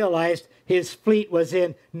 Graves realized his fleet was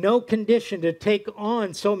in no condition to take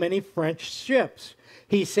on so many French ships.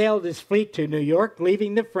 He sailed his fleet to New York,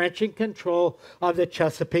 leaving the French in control of the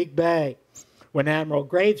Chesapeake Bay. When Admiral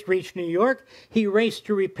Graves reached New York, he raced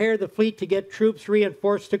to repair the fleet to get troops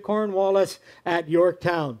reinforced to Cornwallis at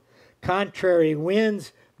Yorktown. Contrary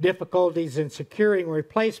winds, difficulties in securing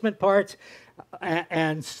replacement parts,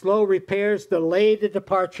 and slow repairs delayed the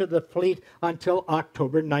departure of the fleet until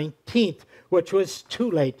October 19th, which was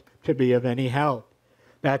too late to be of any help.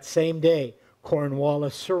 That same day,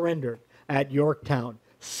 Cornwallis surrendered at Yorktown,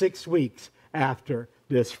 6 weeks after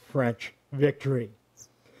this French victory.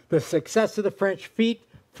 The success of the French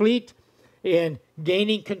fleet in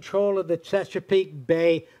gaining control of the Chesapeake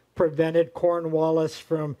Bay prevented Cornwallis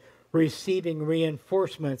from receiving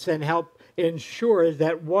reinforcements and helped ensure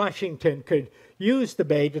that Washington could use the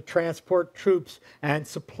bay to transport troops and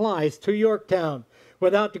supplies to Yorktown.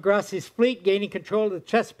 Without de Grasse's fleet gaining control of the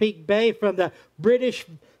Chesapeake Bay from the British,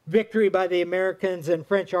 victory by the Americans and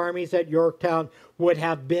French armies at Yorktown would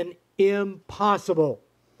have been impossible.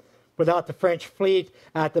 Without the French fleet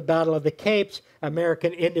at the Battle of the Capes,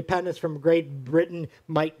 American independence from Great Britain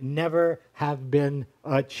might never have been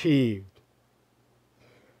achieved.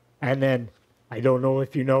 And then, I don't know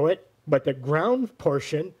if you know it, but the ground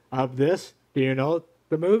portion of this, do you know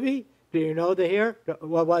the movie? Do you know the here?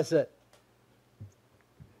 What was it?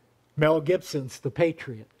 Mel Gibson's The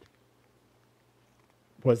Patriot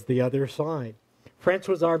was the other side. France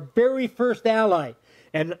was our very first ally,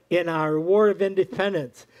 and in our War of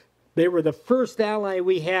Independence, they were the first ally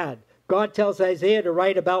we had. God tells Isaiah to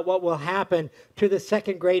write about what will happen to the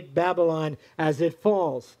second great Babylon as it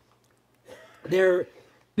falls.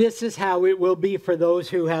 This is how it will be for those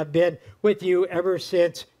who have been with you ever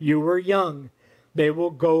since you were young. They will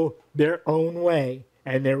go their own way,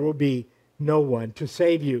 and there will be no one to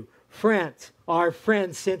save you. France, our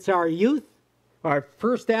friends since our youth, our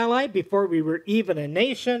first ally before we were even a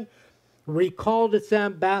nation, recalled its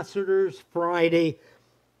ambassadors Friday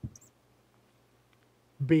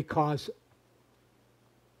because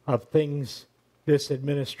of things this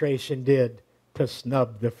administration did to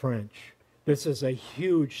snub the French. This is a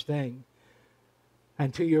huge thing.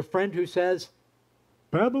 And to your friend who says,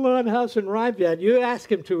 Babylon hasn't arrived yet, you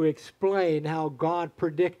ask him to explain how God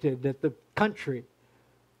predicted that the country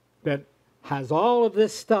that has all of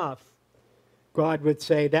this stuff, God would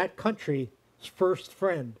say that country's first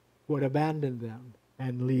friend would abandon them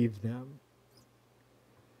and leave them.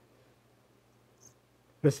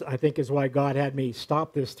 This, I think, is why God had me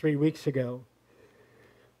stop this 3 weeks ago.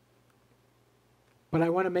 But I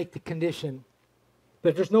want to make the condition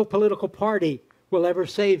that there's no political party will ever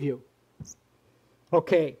save you.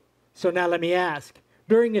 Okay, so now let me ask.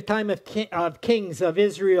 During the time of kings of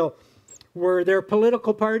Israel, were there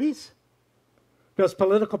political parties? Does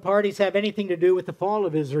political parties have anything to do with the fall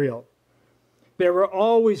of Israel? There were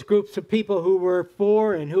always groups of people who were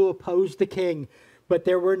for and who opposed the king, but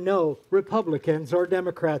there were no Republicans or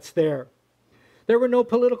Democrats there. There were no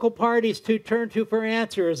political parties to turn to for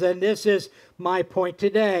answers, and this is my point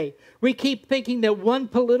today. We keep thinking that one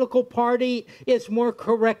political party is more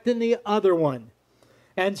correct than the other one.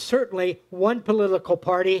 And certainly, one political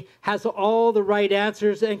party has all the right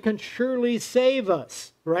answers and can surely save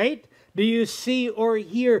us, right? Do you see or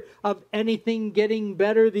hear of anything getting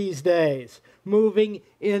better these days, moving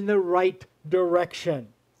in the right direction?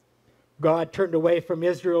 God turned away from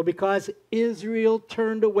Israel because Israel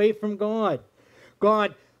turned away from God.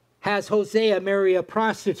 God has Hosea marry a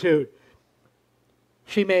prostitute.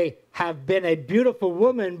 She may have been a beautiful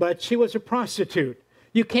woman, but she was a prostitute.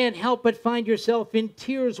 You can't help but find yourself in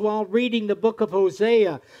tears while reading the book of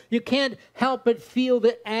Hosea. You can't help but feel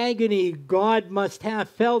the agony God must have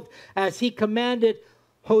felt as he commanded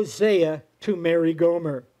Hosea to marry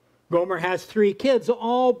Gomer. Gomer has 3 kids,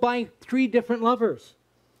 all by 3 different lovers.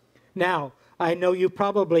 Now, I know you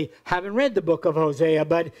probably haven't read the book of Hosea,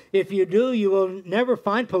 but if you do, you will never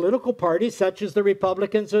find political parties such as the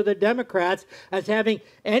Republicans or the Democrats as having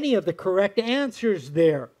any of the correct answers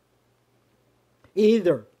there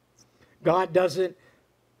either. God doesn't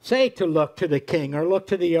say to look to the king or look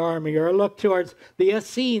to the army or look towards the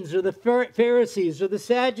Essenes or the Pharisees or the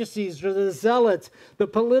Sadducees or the Zealots, the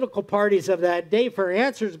political parties of that day for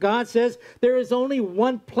answers. God says there is only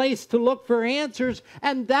one place to look for answers,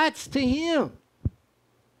 and that's to him.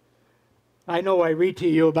 I know I read to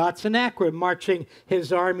you about Sennacherib marching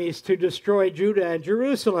his armies to destroy Judah and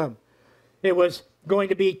Jerusalem. It was going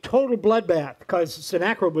to be total bloodbath because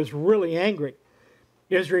Sennacherib was really angry.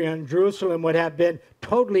 Israel and Jerusalem would have been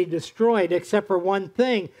totally destroyed except for one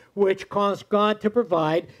thing, which caused God to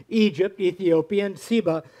provide Egypt, Ethiopia, and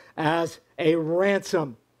Seba as a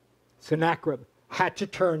ransom. Sennacherib had to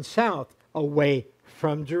turn south away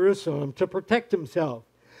from Jerusalem to protect himself.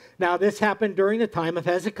 Now, this happened during the time of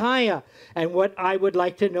Hezekiah. And what I would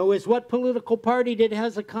like to know is, what political party did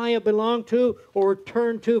Hezekiah belong to or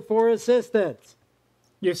turn to for assistance?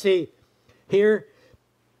 You see, here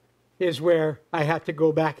is where I have to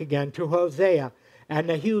go back again to Hosea and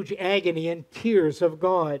the huge agony and tears of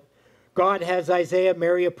God. God has Isaiah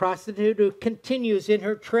marry a prostitute who continues in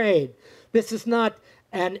her trade. This is not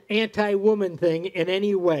an anti-woman thing in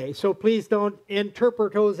any way. So please don't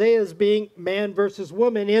interpret Hosea as being man versus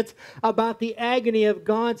woman. It's about the agony of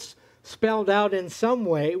God spelled out in some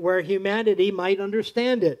way where humanity might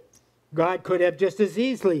understand it. God could have just as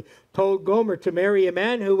easily told Gomer to marry a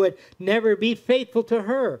man who would never be faithful to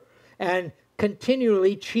her and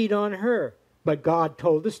continually cheat on her. But God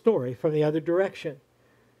told the story from the other direction.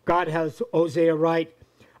 God has Hosea write,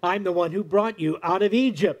 I'm the one who brought you out of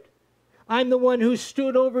Egypt. I'm the one who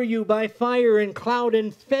stood over you by fire and cloud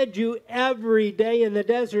and fed you every day in the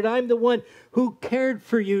desert. I'm the one who cared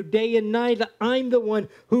for you day and night. I'm the one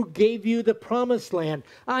who gave you the promised land.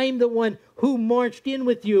 I'm the one who marched in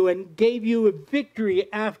with you and gave you victory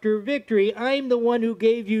after victory. I'm the one who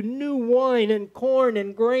gave you new wine and corn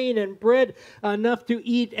and grain and bread, enough to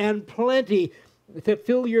eat and plenty to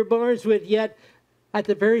fill your barns with. Yet, at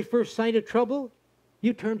the very first sign of trouble,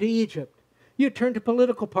 you turned to Egypt. You turn to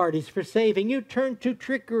political parties for saving. You turn to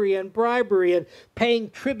trickery and bribery and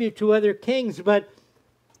paying tribute to other kings, but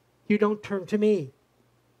you don't turn to me.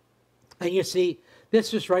 And you see,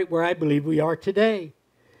 this is right where I believe we are today.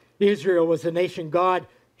 Israel was the nation God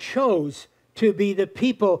chose to be the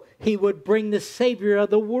people he would bring the Savior of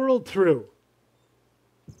the world through.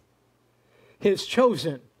 His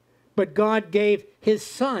chosen. But God gave his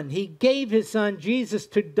Son. He gave his Son, Jesus,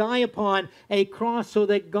 to die upon a cross so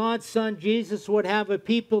that God's Son, Jesus, would have a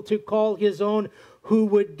people to call his own who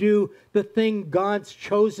would do the thing God's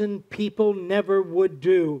chosen people never would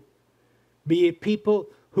do. Be a people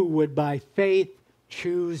who would by faith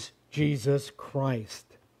choose Jesus Christ.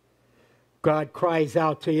 God cries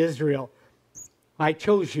out to Israel, I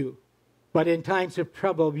chose you, but in times of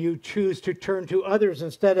trouble you choose to turn to others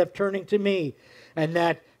instead of turning to me. And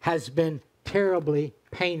that has been terribly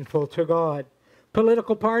painful to God.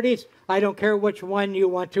 Political parties, I don't care which one you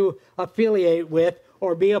want to affiliate with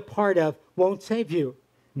or be a part of, won't save you.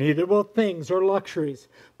 Neither will things or luxuries.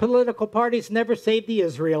 Political parties never saved the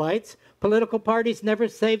Israelites. Political parties never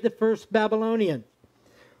saved the first Babylonians.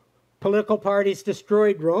 Political parties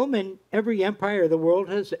destroyed Rome and every empire the world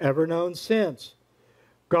has ever known since.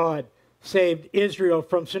 God saved Israel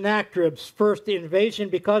from Sennacherib's first invasion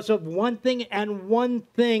because of one thing and one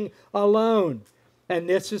thing alone. And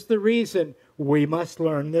this is the reason we must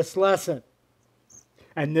learn this lesson.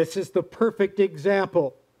 And this is the perfect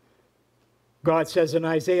example. God says in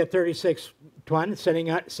Isaiah 36:1,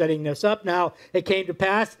 setting this up, now it came to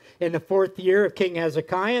pass in the 4th year of King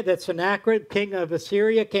Hezekiah that Sennacherib, king of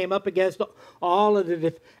Assyria, came up against all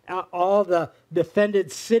the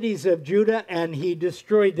defended cities of Judah, and he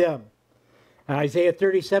destroyed them. Isaiah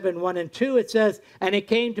 37:1 and 2, it says, and it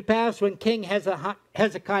came to pass when King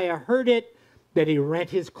Hezekiah heard it, that he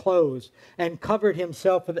rent his clothes and covered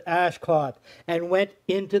himself with ashcloth and went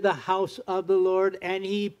into the house of the Lord and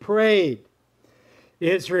he prayed.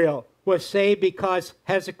 Israel was saved because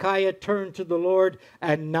Hezekiah turned to the Lord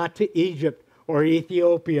and not to Egypt or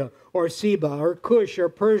Ethiopia or Seba or Cush or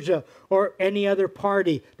Persia or any other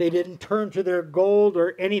party. They didn't turn to their gold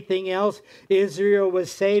or anything else. Israel was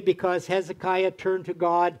saved because Hezekiah turned to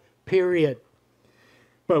God, period.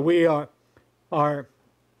 But are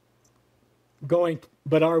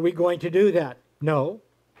we going to do that? No.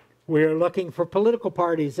 We're looking for political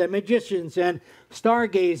parties and magicians and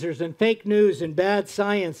stargazers and fake news and bad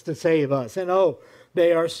science to save us. And oh,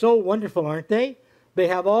 they are so wonderful, aren't they? They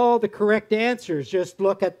have all the correct answers. Just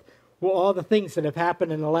look at all the things that have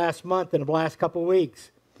happened in the last month and the last couple of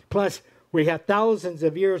weeks. Plus, we have thousands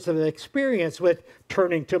of years of experience with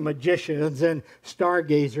turning to magicians and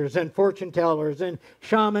stargazers and fortune tellers and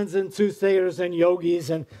shamans and soothsayers and yogis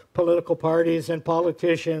and political parties and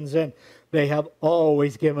politicians. And they have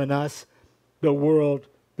always given us, the world,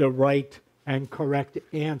 the right and correct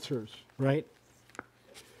answers, right?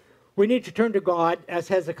 We need to turn to God as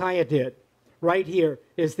Hezekiah did. Right here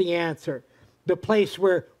is the answer. The place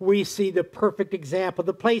where we see the perfect example,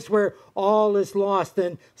 the place where all is lost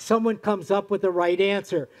and someone comes up with the right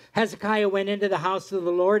answer. Hezekiah went into the house of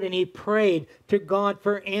the Lord and he prayed to God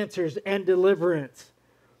for answers and deliverance.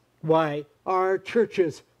 Why are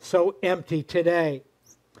churches so empty today?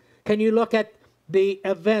 Can you look at the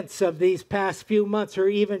events of these past few months or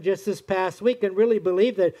even just this past week and really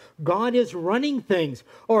believe that God is running things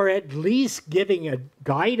or at least giving a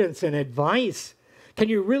guidance and advice? Can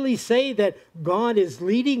you really say that God is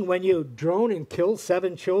leading when you drone and kill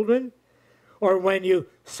 7 children? Or when you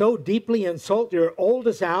so deeply insult your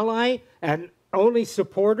oldest ally and only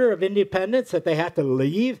supporter of independence that they have to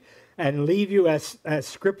leave and leave you as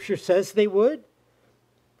Scripture says they would?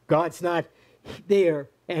 God's not there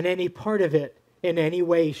in any part of it, in any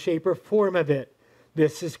way, shape, or form of it.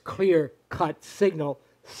 This is clear-cut signal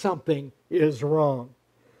something is wrong.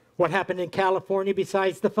 What happened in California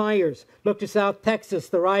besides the fires? Look to South Texas,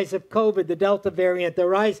 the rise of COVID, the Delta variant, the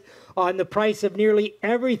rise on the price of nearly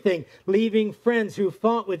everything, leaving friends who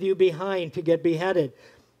fought with you behind to get beheaded.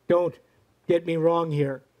 Don't get me wrong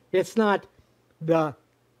here. It's not the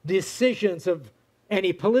decisions of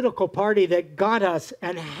any political party that got us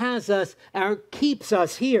and has us or keeps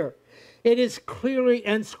us here. It is clearly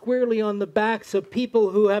and squarely on the backs of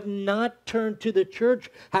people who have not turned to the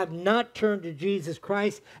church, have not turned to Jesus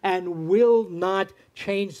Christ, and will not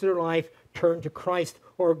change their life, turn to Christ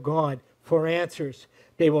or God for answers.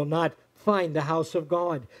 They will not find the house of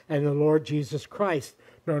God and the Lord Jesus Christ,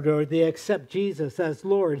 nor do they accept Jesus as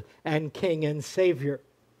Lord and King and Savior.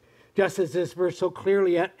 Just as this verse so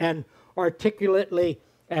clearly and articulately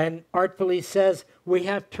and artfully says, we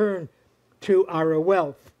have turned to our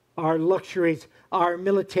wealth, our luxuries, our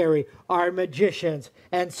military, our magicians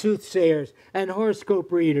and soothsayers and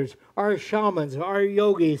horoscope readers, our shamans, our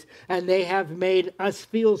yogis, and they have made us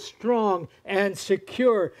feel strong and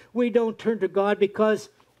secure. We don't turn to God because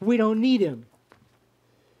we don't need him.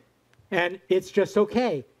 And it's just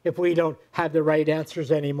okay. if we don't have the right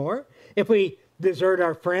answers anymore, if we desert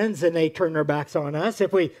our friends and they turn their backs on us,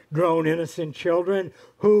 if we drown innocent children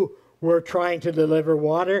who were trying to deliver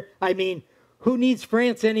water. I mean, who needs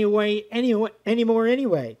France anymore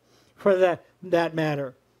anyway, for that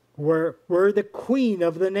matter? We're the queen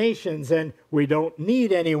of the nations, and we don't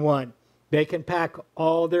need anyone. They can pack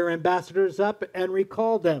all their ambassadors up and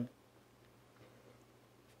recall them.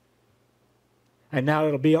 And now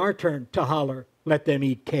it'll be our turn to holler, let them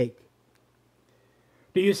eat cake.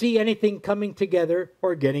 Do you see anything coming together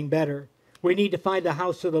or getting better? We need to find the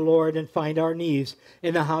house of the Lord and find our knees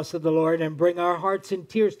in the house of the Lord and bring our hearts in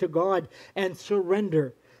tears to God and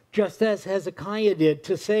surrender. Just as Hezekiah did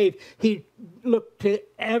to save. He looked to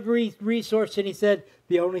every resource and he said,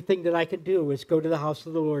 the only thing that I can do is go to the house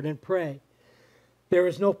of the Lord and pray. There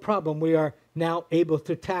is no problem we are now able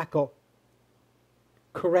to tackle,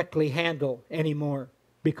 correctly handle anymore,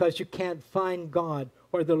 because you can't find God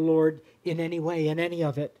or the Lord in any way, in any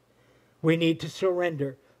of it. We need to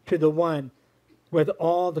surrender to the one with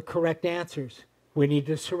all the correct answers. We need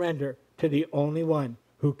to surrender to the only one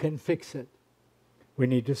who can fix it. We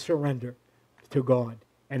need to surrender to God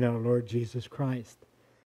and our Lord Jesus Christ.